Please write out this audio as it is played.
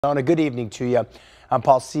A good evening to you. I'm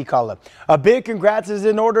Paul Seacala. A big congrats is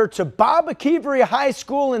in order to Bob Keevery High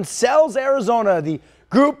School in Sells, Arizona. The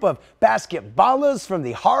group of basketballers from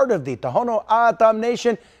the heart of the Tohono O'odham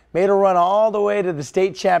Nation made a run all the way to the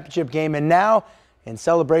state championship game. And now, in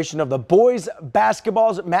celebration of the boys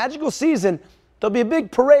basketball's magical season, there'll be a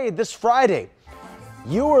big parade this Friday.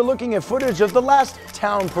 You are looking at footage of the last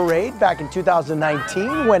town parade back in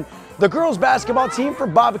 2019 when the girls basketball team for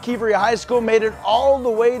Bob Keevery High School made it all the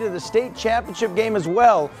way to the state championship game as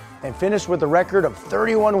well and finished with a record of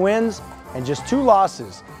 31 wins and just 2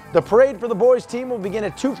 losses. The parade for the boys team will begin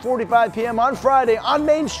at 2:45 p.m. on Friday on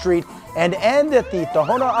Main Street and end at the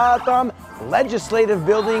Tohono O'odham Legislative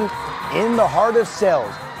Building in the heart of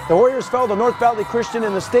Sells. The Warriors fell to North Valley Christian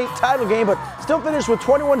in the state title game, but still finished with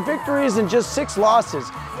 21 victories and just 6 losses.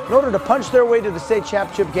 In order to punch their way to the state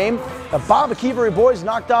championship game, the Bob Keevery boys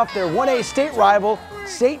knocked off their 1A state rival,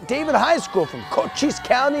 St. David High School from Cochise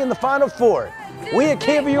County in the Final Four. We at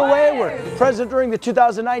KVOA were present during the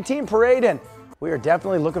 2019 parade, and we are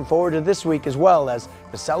definitely looking forward to this week as well as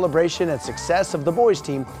the celebration and success of the boys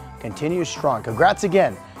team continues strong. Congrats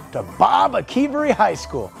again to Bob Keevery High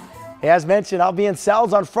School. As mentioned, I'll be in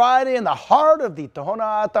Sells on Friday in the heart of the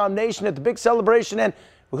Tohono O'odham Nation at the big celebration, and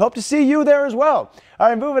we hope to see you there as well. All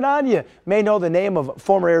right, moving on, you may know the name of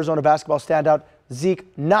former Arizona basketball standout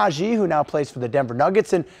Zeke Naji, who now plays for the Denver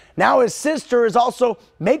Nuggets, and now his sister is also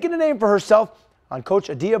making a name for herself on Coach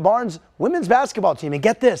Adia Barnes' women's basketball team. And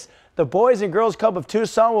get this, the Boys and Girls Club of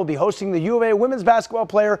Tucson will be hosting the U of A women's basketball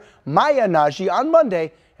player Maya Naji on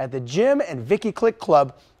Monday at the Jim and Vicky Click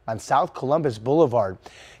Club on South Columbus Boulevard.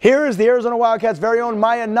 Here is the Arizona Wildcats' very own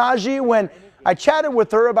Maya Naji when I chatted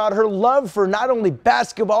with her about her love for not only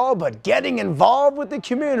basketball, but getting involved with the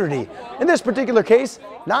community. In this particular case,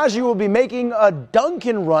 Naji will be making a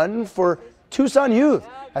Dunkin' run for Tucson youth.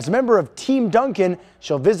 As a member of Team Dunkin',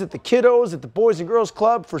 she'll visit the kiddos at the Boys and Girls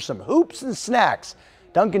Club for some hoops and snacks.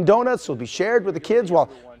 Dunkin' Donuts will be shared with the kids, while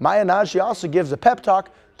Maya Naji also gives a pep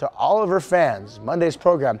talk to all of her fans. Monday's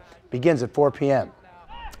program begins at 4 p.m.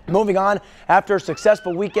 Moving on, after a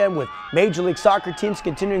successful weekend with Major League Soccer teams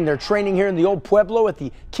continuing their training here in the Old Pueblo at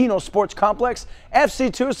the Keno Sports Complex,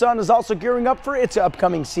 FC Tucson is also gearing up for its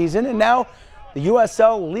upcoming season, and now the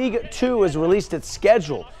USL League 2 has released its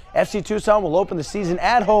schedule. FC Tucson will open the season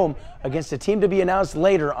at home against a team to be announced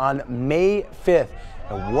later on May 5th.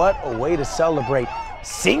 And what a way to celebrate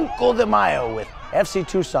Cinco de Mayo with FC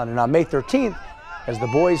Tucson. And on May 13th, as the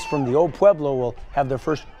boys from the Old Pueblo will have their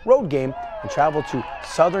first road game and travel to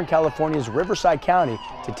Southern California's Riverside County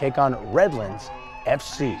to take on Redlands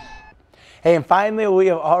FC. Hey, and finally, we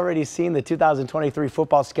have already seen the 2023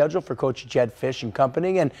 football schedule for Coach Jed Fish and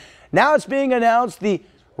company, and now it's being announced the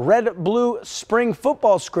Red-Blue Spring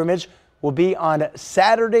Football Scrimmage will be on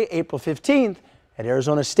Saturday, April 15th at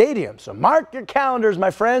Arizona Stadium. So mark your calendars,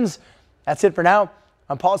 my friends. That's it for now.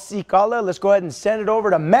 I'm Paul Seacala. Let's go ahead and send it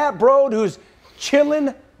over to Matt Brode, who's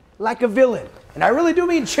chilling like a villain. And I really do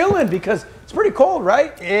mean chilling because it's pretty cold,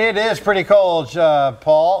 right? It is pretty cold,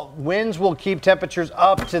 Paul. Winds will keep temperatures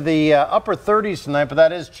up to the upper 30s tonight, but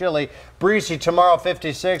that is chilly. Breezy tomorrow,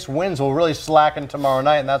 56. Winds will really slacken tomorrow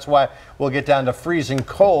night, and that's why we'll get down to freezing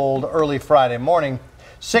cold early Friday morning.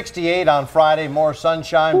 68 on Friday, more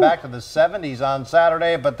sunshine, back to the 70s on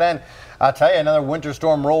Saturday, but then I'll tell you, another winter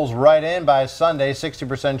storm rolls right in by Sunday,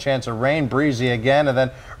 60% chance of rain, breezy again, and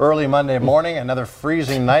then early Monday morning, another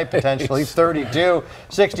freezing night, potentially 32,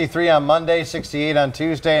 63 on Monday, 68 on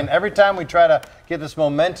Tuesday, and every time we try to get this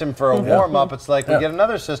momentum for a warm-up, it's like we get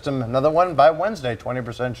another system, another one by Wednesday,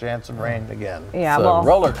 20% chance of rain again. Yeah, it's a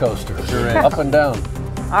roller coaster, up and down.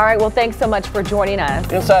 All right, well, thanks so much for joining us.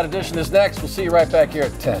 Inside Edition is next. We'll see you right back here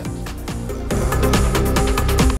at 10.